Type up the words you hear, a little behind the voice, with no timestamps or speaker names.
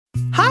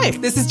Hi,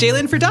 this is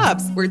Jalen for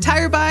Dobbs, where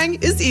tire buying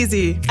is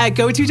easy. At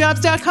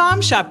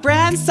GoToDobbs.com, shop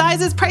brands,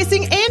 sizes,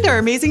 pricing, and our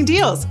amazing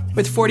deals.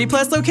 With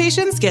 40-plus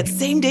locations, get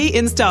same-day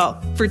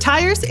install. For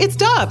tires, it's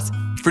Dobbs.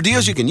 For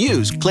deals you can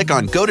use, click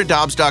on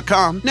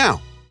GoToDobbs.com now.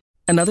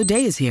 Another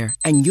day is here,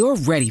 and you're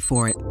ready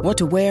for it. What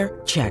to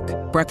wear? Check.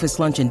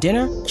 Breakfast, lunch, and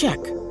dinner?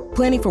 Check.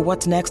 Planning for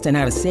what's next and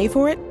how to save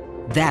for it?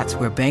 That's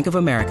where Bank of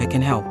America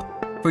can help.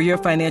 For your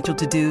financial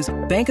to-dos,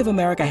 Bank of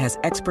America has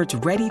experts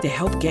ready to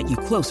help get you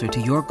closer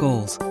to your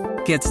goals.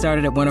 Get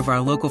started at one of our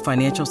local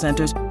financial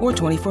centers or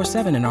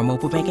 24/7 in our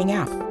mobile banking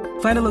app.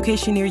 Find a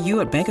location near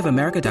you at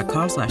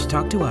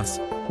bankofamerica.com/talktous.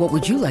 What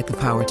would you like the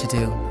power to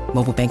do?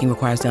 Mobile banking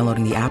requires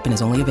downloading the app and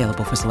is only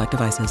available for select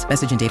devices.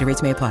 Message and data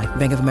rates may apply.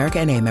 Bank of America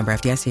N.A., member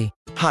FDIC.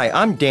 Hi,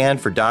 I'm Dan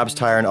for Dobbs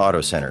Tire and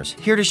Auto Centers,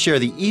 here to share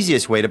the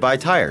easiest way to buy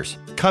tires.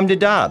 Come to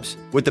Dobbs.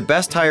 With the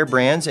best tire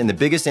brands and the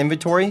biggest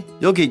inventory,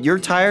 you'll get your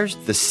tires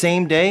the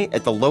same day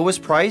at the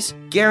lowest price,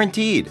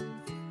 guaranteed.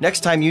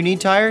 Next time you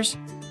need tires,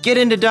 get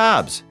into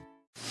Dobbs.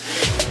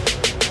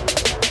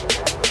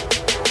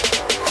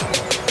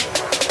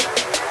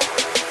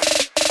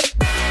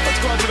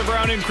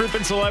 And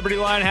Crippen Celebrity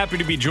Line. Happy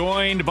to be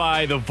joined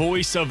by the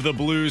voice of the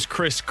Blues,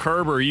 Chris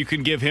Kerber. You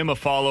can give him a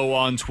follow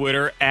on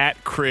Twitter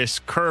at Chris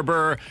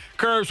Kerber.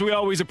 Kerbs, we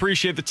always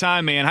appreciate the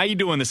time, man. How you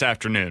doing this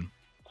afternoon?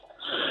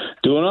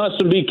 Doing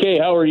awesome, BK.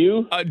 How are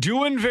you?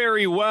 Doing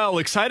very well.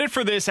 Excited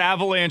for this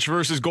Avalanche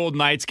versus Golden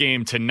Knights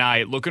game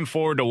tonight. Looking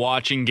forward to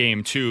watching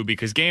game 2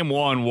 because game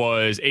 1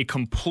 was a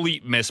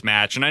complete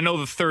mismatch. And I know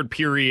the third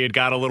period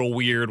got a little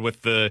weird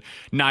with the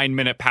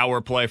 9-minute power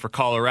play for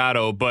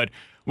Colorado, but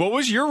what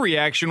was your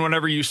reaction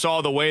whenever you saw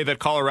the way that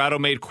Colorado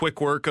made quick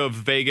work of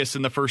Vegas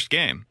in the first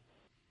game?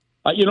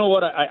 You know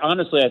what? I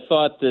honestly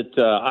thought that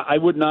I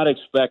would not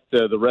expect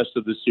the rest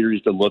of the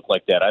series to look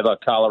like that. I thought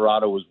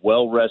Colorado was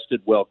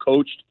well-rested,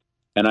 well-coached,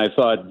 and I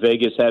thought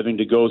Vegas having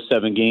to go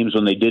 7 games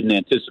when they didn't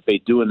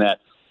anticipate doing that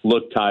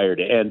looked tired.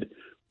 And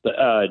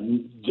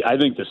I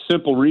think the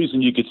simple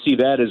reason you could see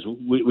that is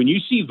when you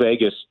see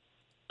Vegas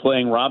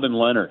playing Robin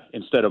Lehner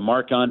instead of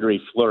Marc-Andre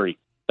Fleury,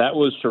 that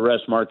was to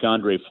rest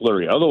Marc-Andre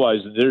Fleury.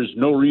 Otherwise, there's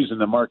no reason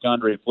that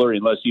Marc-Andre Fleury,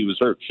 unless he was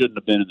hurt, shouldn't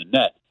have been in the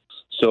net.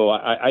 So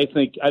I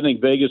think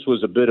Vegas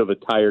was a bit of a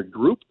tired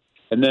group.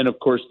 And then, of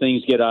course,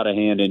 things get out of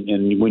hand.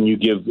 And when you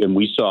give, and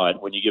we saw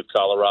it, when you give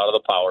Colorado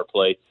the power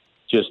play,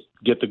 just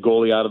get the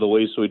goalie out of the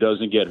way so he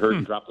doesn't get hurt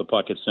and drop the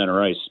puck at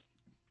center ice.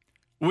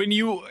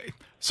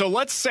 So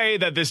let's say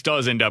that this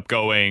does end up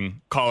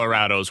going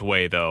Colorado's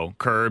way, though,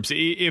 Kerbs.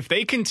 If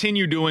they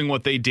continue doing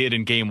what they did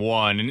in game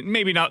 1, and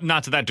maybe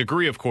not to that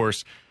degree, of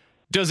course,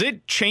 does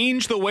it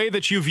change the way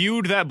that you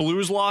viewed that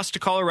Blues loss to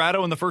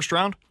Colorado in the first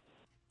round?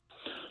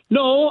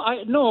 No.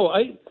 I know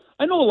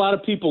a lot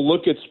of people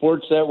look at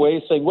sports that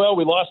way, saying, well,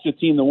 we lost to a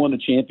team that won a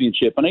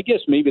championship. And I guess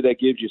maybe that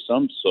gives you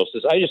some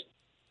solace.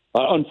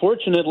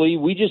 Unfortunately,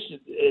 we just,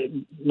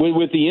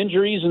 with the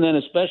injuries and then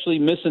especially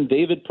missing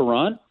David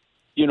Perron,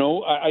 you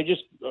know,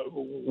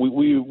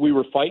 we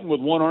were fighting with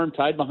one arm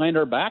tied behind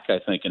our back, I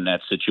think, in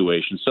that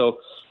situation.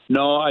 So,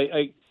 no,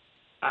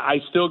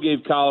 I still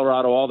gave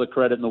Colorado all the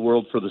credit in the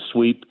world for the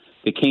sweep.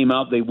 They came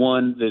out, they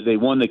won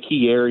the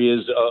key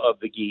areas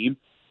of the game,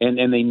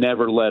 and they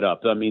never let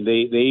up. I mean,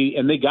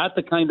 they got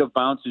the kind of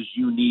bounces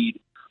you need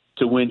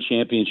to win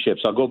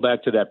championships. I'll go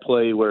back to that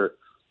play where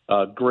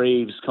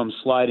Graves comes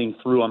sliding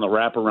through on the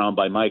wraparound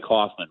by Mike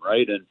Hoffman,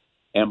 right,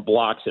 and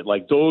blocks it.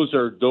 Like those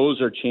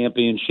are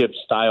championship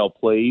style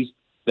plays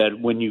that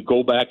when you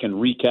go back and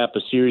recap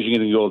a series, you're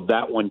going to go,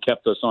 that one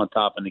kept us on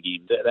top in the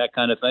game, that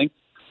kind of thing.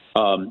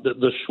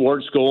 The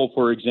Schwartz goal,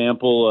 for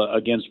example,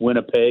 against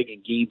Winnipeg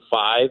in Game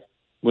 5,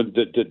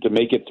 to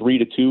make it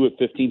 3-2 with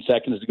 15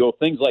 seconds to go,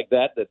 things like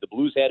that the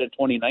Blues had in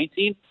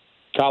 2019,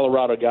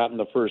 Colorado got in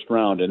the first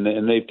round,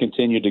 and they've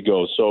continued to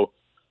go. So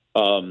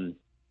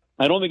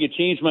I don't think it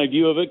changed my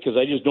view of it because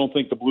I just don't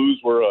think the Blues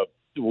were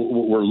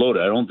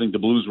loaded. I don't think the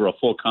Blues were a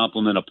full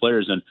complement of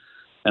players,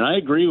 and I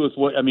agree with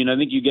what I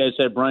think you guys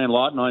said. Brian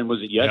Lautenheim,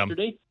 was it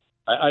yesterday?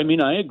 Yeah.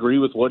 I agree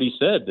with what he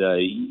said.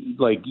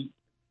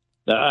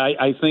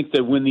 I think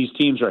that when these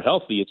teams are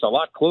healthy, it's a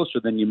lot closer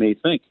than you may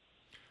think.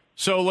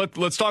 So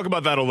let's talk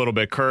about that a little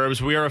bit, Kerbs.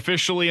 We are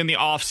officially in the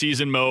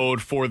off-season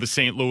mode for the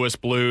St. Louis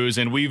Blues,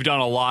 and we've done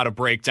a lot of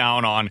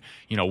breakdown on,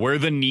 where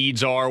the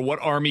needs are, what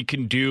Army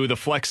can do, the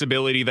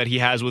flexibility that he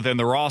has within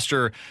the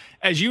roster.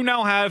 As you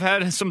now have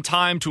had some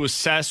time to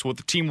assess what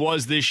the team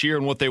was this year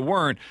and what they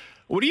weren't,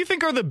 what do you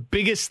think are the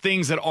biggest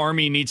things that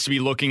Army needs to be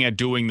looking at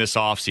doing this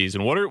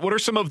offseason? What are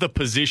some of the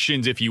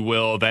positions, if you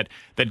will, that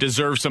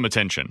deserve some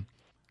attention?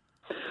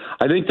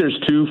 I think there's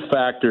two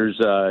factors,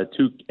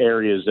 two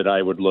areas that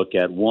I would look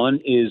at. One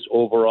is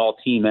overall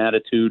team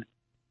attitude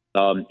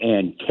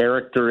and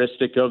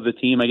characteristic of the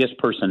team. I guess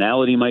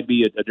personality might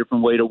be a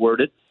different way to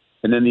word it.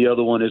 And then the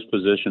other one is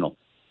positional.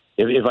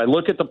 If I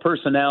look at the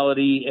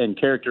personality and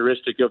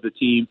characteristic of the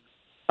team,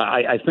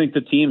 I think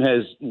the team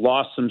has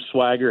lost some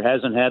swagger,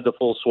 hasn't had the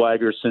full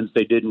swagger since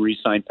they didn't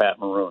re-sign Pat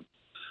Maroon.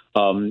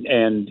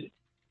 And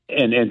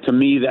to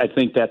me, I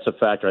think that's a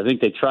factor. I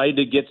think they tried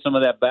to get some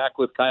of that back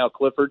with Kyle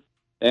Clifford.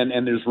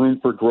 and there's room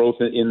for growth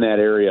in that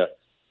area.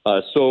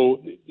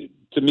 So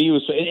to me, it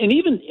was, and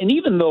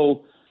even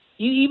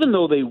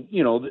though they,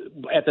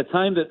 at the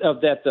time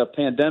that the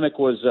pandemic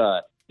was,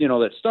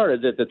 that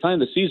started, at the time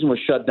the season was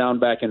shut down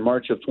back in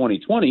March of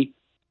 2020,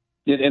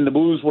 and the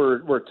Blues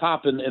were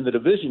top in the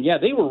division. Yeah,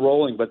 they were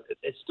rolling, but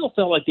it still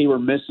felt like they were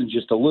missing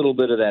just a little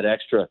bit of that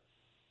extra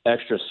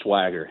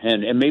swagger,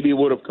 and maybe it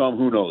would have come.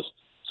 Who knows?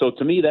 So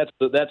to me,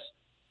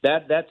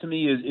 that to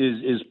me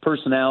is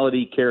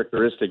personality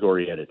characteristic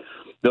oriented.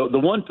 The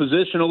one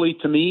positionally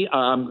to me,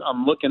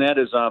 I'm looking at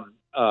is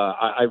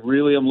I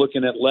really am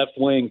looking at left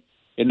wing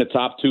in the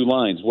top two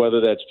lines. Whether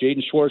that's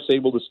Jaden Schwartz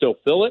able to still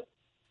fill it,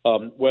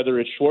 whether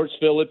it's Schwartz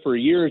fill it for a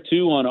year or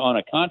two on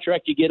a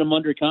contract, you get him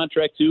under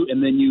contract too,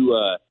 and then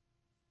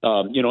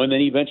and then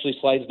he eventually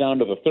slides down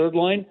to the third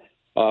line.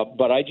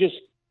 But I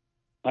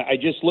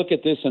just look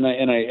at this and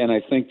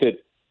I think that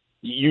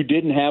you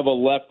didn't have a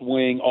left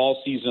wing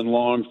all season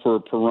long for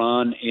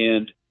Perron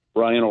and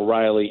Ryan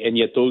O'Reilly, and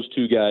yet those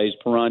two guys,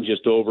 Perron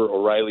just over,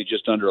 O'Reilly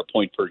just under a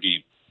point per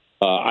game.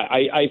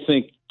 I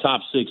think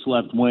top six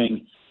left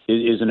wing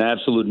is an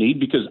absolute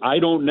need because I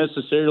don't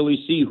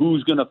necessarily see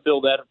who's going to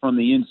fill that from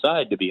the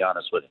inside, to be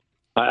honest with you.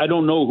 I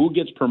don't know who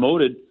gets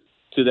promoted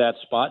to that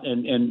spot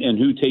and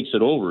who takes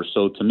it over.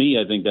 So to me,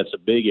 I think that's a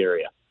big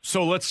area.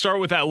 So let's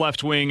start with that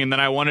left wing, and then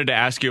I wanted to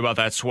ask you about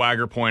that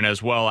swagger point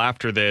as well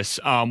after this.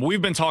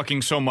 We've been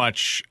talking so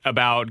much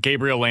about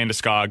Gabriel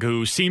Landeskog,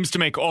 who seems to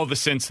make all the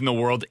sense in the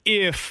world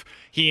if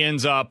he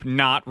ends up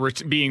not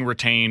being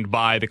retained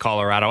by the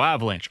Colorado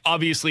Avalanche.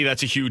 Obviously,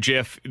 that's a huge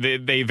if.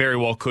 They very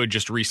well could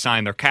just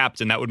re-sign their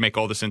captain. That would make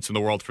all the sense in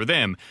the world for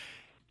them.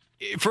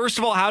 First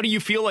of all, how do you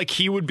feel like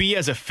he would be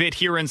as a fit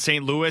here in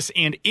St. Louis?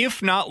 And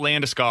if not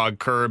Landeskog,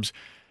 Curbs,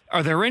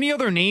 are there any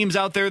other names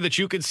out there that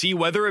you could see,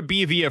 whether it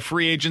be via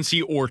free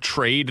agency or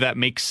trade, that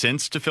makes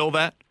sense to fill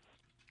that?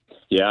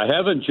 Yeah, I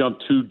haven't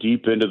jumped too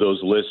deep into those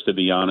lists, to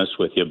be honest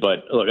with you.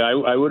 But, look,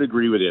 I would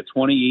agree with you.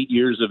 28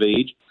 years of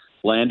age,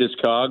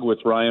 Landeskog with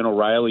Ryan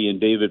O'Reilly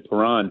and David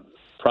Perron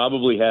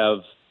probably have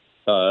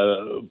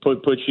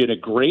put you in a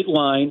great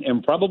line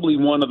and probably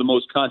one of the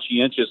most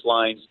conscientious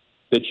lines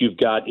that you've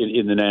got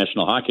in the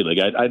National Hockey League.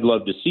 I'd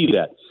love to see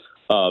that.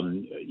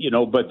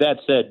 But that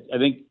said, I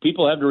think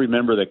people have to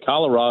remember that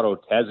Colorado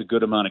has a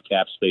good amount of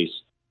cap space.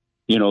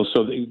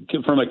 So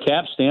from a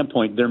cap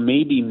standpoint, there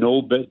may be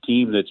no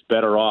team that's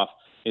better off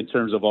in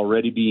terms of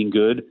already being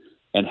good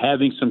and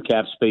having some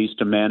cap space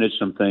to manage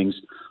some things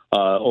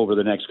over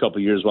the next couple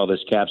of years while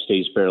this cap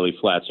stays fairly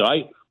flat. So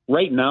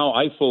right now,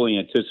 I fully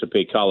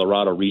anticipate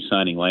Colorado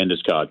re-signing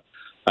Landeskog.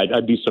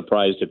 I'd be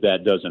surprised if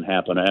that doesn't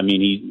happen. I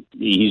mean,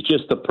 he's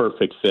just the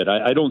perfect fit.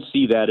 I don't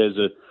see that as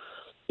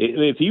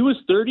if he was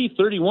 30,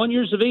 31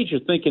 years of age,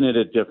 you're thinking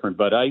it different,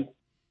 but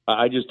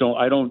I just don't.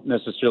 I don't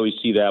necessarily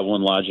see that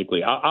one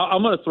logically.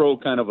 I'm going to throw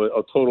kind of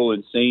a total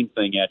insane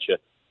thing at you.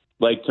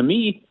 Like to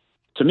me,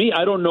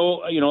 I don't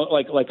know.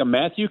 Like a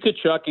Matthew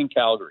Tkachuk in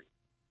Calgary.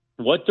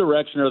 What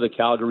direction are the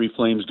Calgary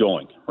Flames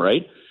going?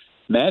 Right,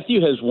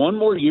 Matthew has one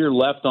more year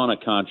left on a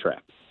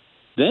contract.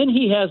 Then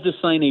he has to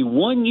sign a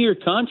 1-year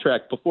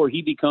contract before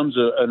he becomes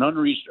an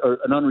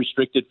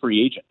unrestricted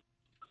free agent.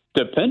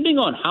 Depending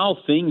on how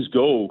things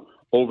go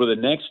over the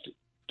next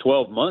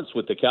 12 months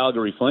with the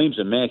Calgary Flames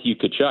and Matthew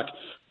Tkachuk,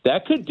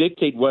 that could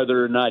dictate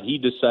whether or not he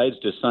decides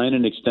to sign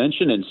an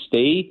extension and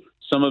stay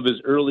some of his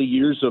early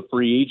years of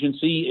free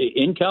agency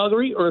in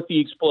Calgary, or if he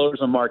explores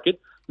a market,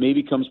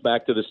 maybe comes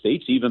back to the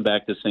States, even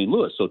back to St.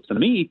 Louis. So to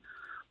me,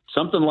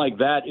 something like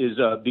that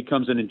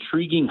becomes an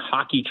intriguing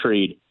hockey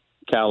trade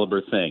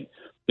caliber thing.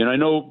 I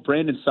know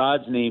Brandon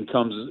Saad's name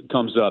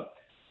comes up.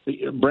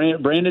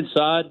 Brandon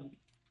Saad,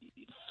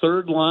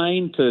 third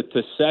line to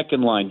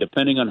second line,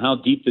 depending on how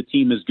deep the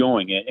team is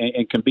going,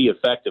 and can be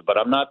effective. But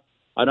I'm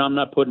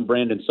not putting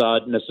Brandon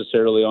Saad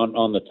necessarily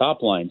on the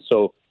top line.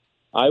 So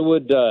I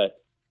would.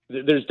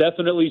 There's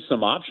definitely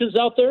some options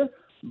out there,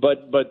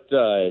 but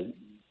I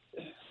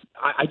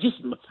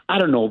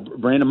don't know,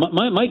 Brandon.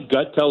 My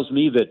gut tells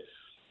me that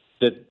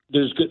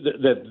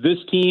this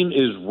team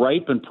is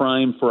ripe and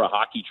prime for a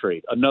hockey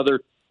trade.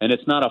 And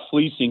it's not a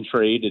fleecing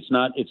trade. It's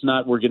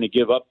not we're going to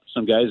give up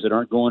some guys that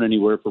aren't going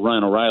anywhere for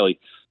Ryan O'Reilly.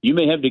 You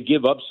may have to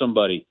give up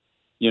somebody,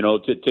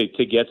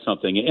 to get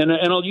something. And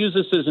I'll use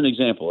this as an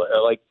example.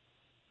 Like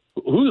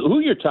who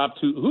your top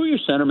two, who are your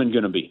centermen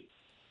going to be?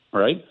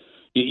 All right.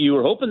 You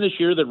were hoping this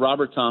year that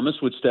Robert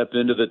Thomas would step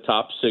into the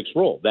top six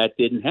role. That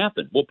didn't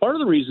happen. Well, part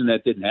of the reason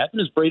that didn't happen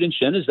is Braden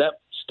Shen is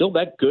still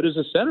that good as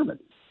a centerman,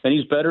 and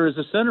he's better as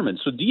a centerman.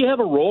 So do you have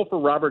a role for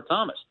Robert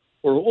Thomas?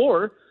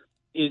 Or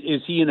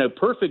is he in a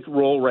perfect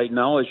role right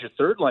now as your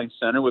third-line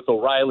center with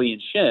O'Reilly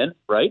and Shen,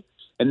 right?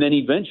 And then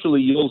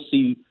eventually you'll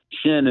see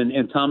Shen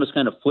and Thomas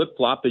kind of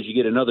flip-flop as you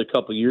get another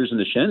couple of years in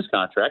the Shen's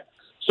contract.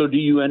 So do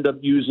you end up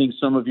using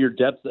some of your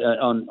depth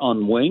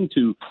on wing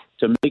to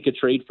make a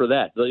trade for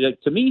that? Like,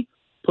 to me,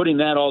 putting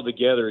that all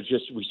together is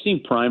just, we seem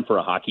prime for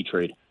a hockey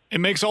trade. It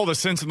makes all the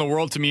sense in the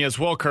world to me as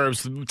well,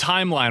 Curbs,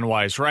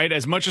 timeline-wise, right?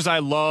 As much as I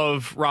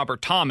love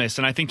Robert Thomas,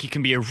 and I think he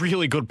can be a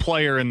really good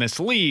player in this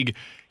league,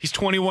 he's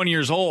 21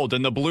 years old,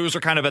 and the Blues are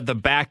kind of at the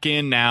back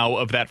end now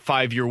of that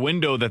 5-year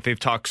window that they've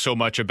talked so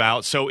much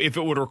about. So if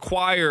it would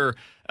require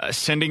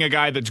sending a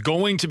guy that's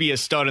going to be a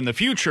stud in the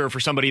future for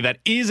somebody that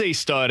is a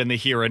stud in the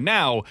here and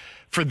now,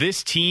 for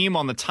this team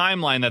on the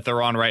timeline that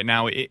they're on right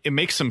now, it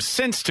makes some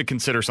sense to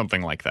consider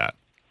something like that.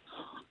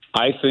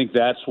 I think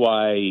that's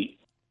why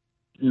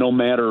no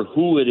matter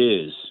who it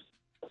is,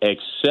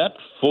 except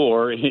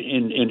for,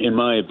 in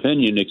my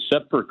opinion,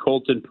 except for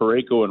Colton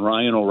Parayko and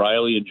Ryan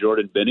O'Reilly and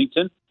Jordan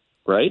Binnington,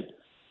 right?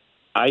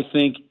 I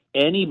think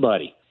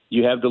anybody,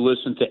 you have to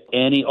listen to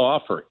any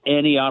offer,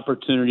 any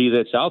opportunity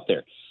that's out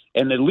there,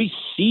 and at least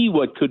see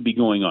what could be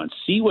going on,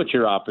 see what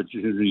your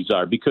opportunities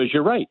are, because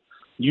you're right.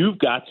 You've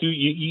got to,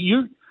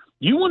 you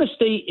want to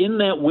stay in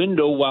that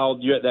window while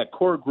you're at that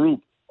core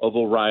group of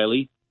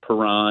O'Reilly,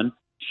 Perron,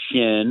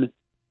 Schenn,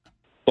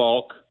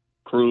 Falk,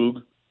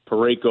 Krug,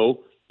 Parayko,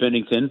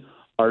 Binnington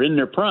are in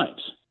their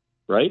primes,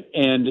 right?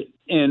 And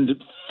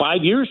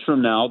 5 years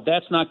from now,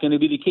 that's not going to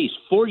be the case.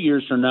 4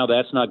 years from now,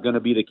 that's not going to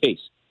be the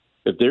case.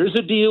 If there's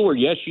a deal where,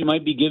 yes, you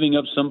might be giving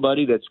up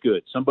somebody that's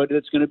good, somebody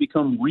that's going to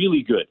become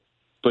really good,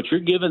 but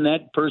you're giving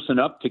that person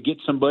up to get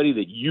somebody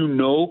that you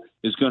know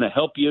is going to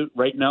help you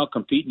right now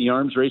compete in the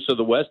arms race of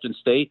the West and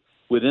stay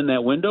within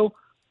that window,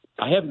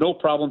 I have no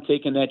problem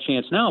taking that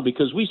chance now,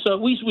 because we've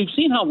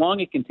seen how long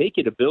it can take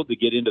you to build to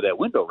get into that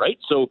window, right?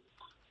 So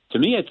to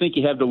me, I think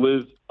you have to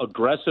live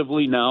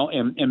aggressively now,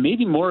 and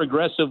maybe more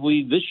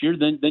aggressively this year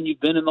than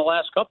you've been in the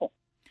last couple.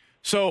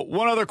 So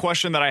one other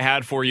question that I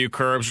had for you,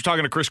 Curbs. We're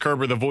talking to Chris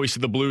Kerber, the voice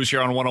of the Blues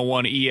here on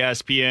 101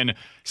 ESPN.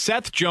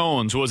 Seth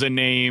Jones was a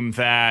name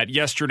that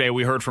yesterday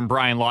we heard from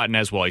Brian Lawton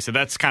as well. He said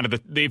that's kind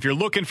of if you're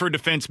looking for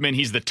defensemen,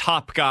 he's the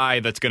top guy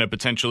that's going to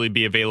potentially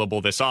be available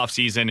this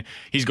offseason.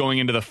 He's going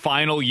into the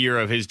final year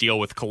of his deal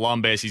with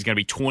Columbus. He's going to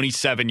be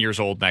 27 years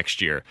old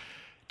next year.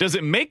 Does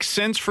it make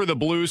sense for the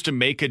Blues to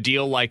make a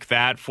deal like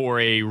that for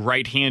a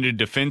right-handed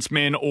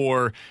defenseman,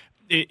 or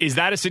is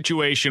that a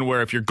situation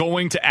where if you're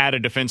going to add a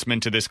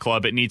defenseman to this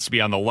club, it needs to be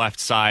on the left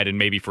side and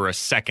maybe for a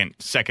second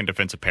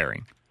defensive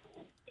pairing?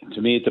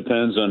 To me, it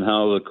depends on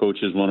how the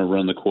coaches want to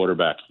run the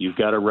quarterback. You've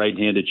got a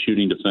right-handed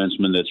shooting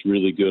defenseman that's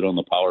really good on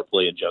the power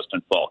play in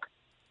Justin Falk,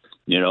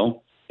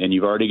 and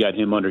you've already got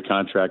him under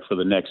contract for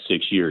the next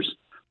 6 years.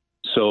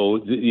 So,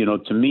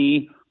 to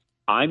me,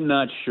 I'm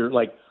not sure,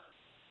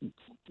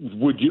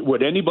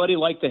 would anybody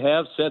like to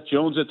have Seth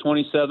Jones at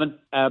 27?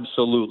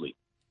 Absolutely,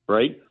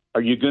 right?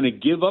 Are you going to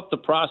give up the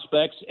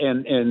prospects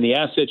and the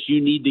assets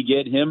you need to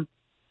get him?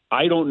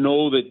 I don't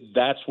know that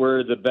that's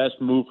where the best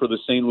move for the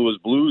St. Louis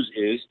Blues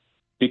is,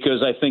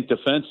 because I think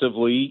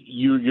defensively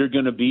you're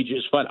going to be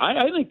just fine.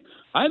 I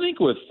think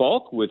with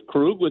Falk, with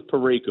Krug, with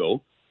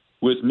Parayko,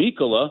 with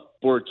Mikkola,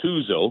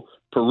 Bortuzzo,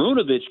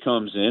 Perunovich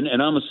comes in,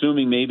 and I'm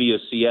assuming maybe a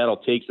Seattle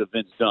takes a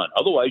Vince Dunn.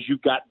 Otherwise,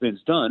 you've got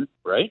Vince Dunn,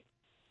 right?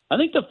 I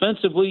think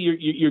defensively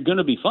you're going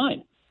to be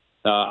fine.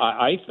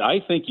 I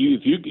think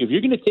if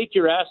you're going to take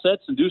your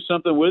assets and do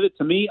something with it,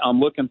 to me,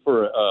 I'm looking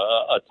for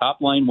a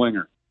top line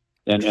winger,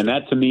 and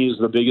that to me is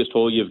the biggest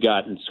hole you've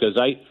got. Because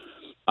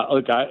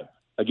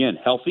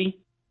healthy.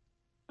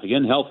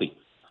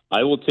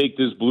 I will take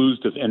this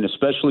Blues and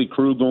especially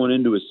Krug going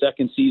into his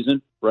second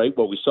season, right?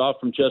 What we saw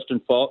from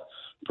Justin Falk,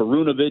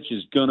 Perunovich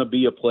is going to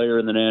be a player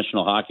in the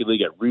National Hockey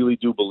League. I really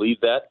do believe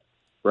that.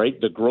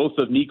 Right, the growth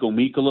of Nico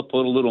Mikkola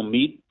put a little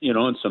meat,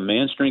 and some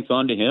man strength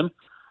onto him.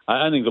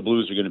 I think the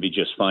Blues are going to be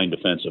just fine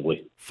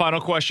defensively. Final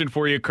question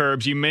for you,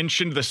 Curbs. You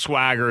mentioned the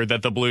swagger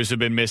that the Blues have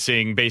been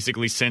missing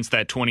basically since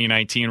that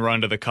 2019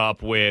 run to the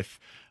Cup with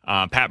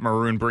Pat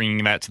Maroon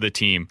bringing that to the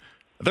team.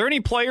 Are there any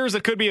players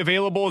that could be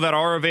available that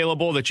are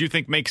available that you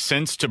think makes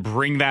sense to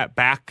bring that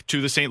back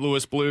to the St.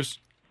 Louis Blues?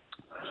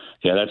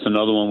 Yeah, that's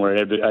another one where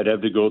I'd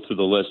have to go through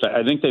the list.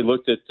 I think they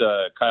looked at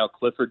Kyle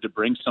Clifford to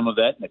bring some of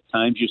that, and at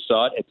times you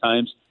saw it, at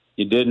times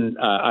you didn't.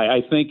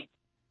 I think,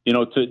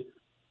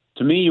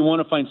 to me, you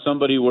want to find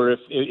somebody where if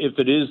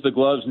it is the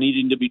gloves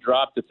needing to be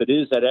dropped, if it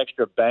is that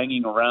extra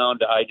banging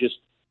around, I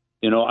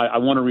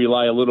want to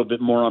rely a little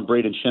bit more on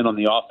Braden Schenn on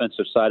the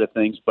offensive side of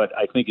things, but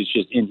I think it's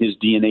just in his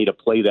DNA to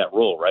play that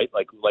role, right?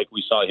 Like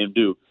we saw him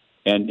do,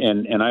 and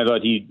I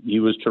thought he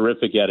was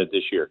terrific at it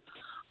this year.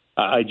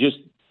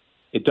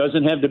 It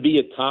doesn't have to be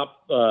a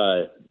top.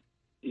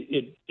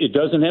 It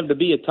doesn't have to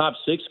be a top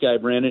six guy,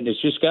 Brandon. It's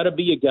just got to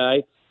be a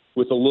guy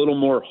with a little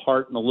more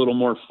heart and a little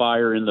more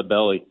fire in the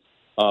belly.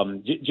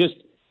 Just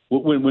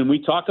when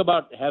we talk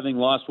about having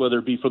lost, whether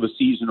it be for the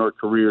season or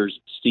careers,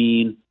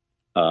 Steen,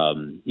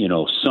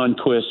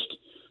 Sundqvist,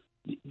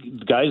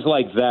 guys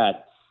like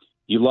that.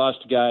 You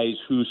lost guys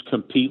whose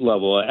compete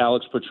level,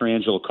 Alex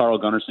Pietrangelo, Carl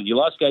Gunnarsson. You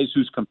lost guys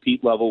whose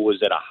compete level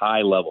was at a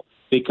high level.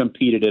 They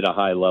competed at a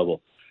high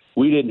level.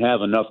 We didn't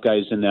have enough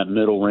guys in that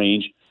middle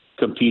range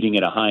competing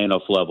at a high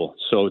enough level.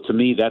 So to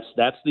me, that's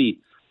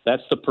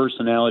the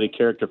personality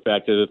character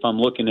factor. If I'm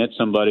looking at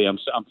somebody, I'm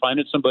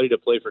finding somebody to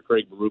play for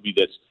Craig Berube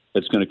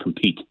that's going to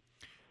compete.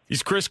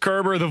 He's Chris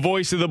Kerber, the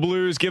voice of the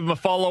Blues. Give him a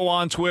follow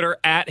on Twitter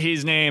at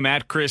his name,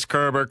 at Chris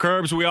Kerber.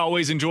 Kerbs, we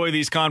always enjoy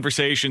these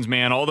conversations,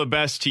 man. All the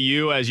best to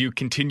you as you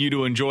continue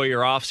to enjoy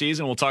your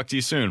offseason. We'll talk to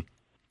you soon.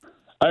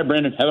 All right,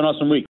 Brandon. Have an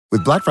awesome week.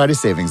 With Black Friday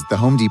savings at the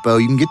Home Depot,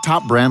 you can get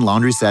top brand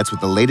laundry sets with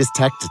the latest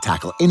tech to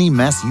tackle any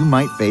mess you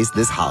might face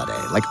this holiday,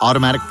 like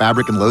automatic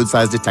fabric and load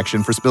size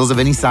detection for spills of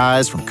any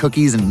size, from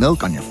cookies and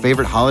milk on your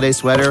favorite holiday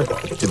sweater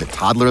to the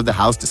toddler of the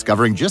house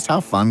discovering just how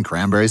fun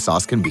cranberry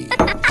sauce can be.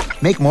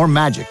 Make more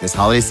magic this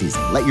holiday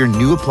season. Let your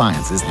new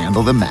appliances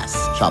handle the mess.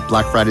 Shop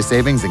Black Friday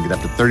savings and get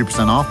up to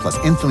 30% off, plus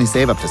instantly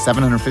save up to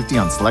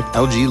 $750 on select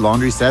LG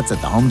laundry sets at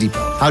the Home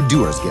Depot. How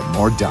doers get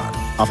more done.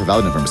 Offer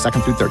valid November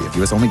 2nd through 30th.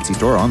 U.S. only. See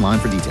store or online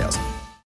for details.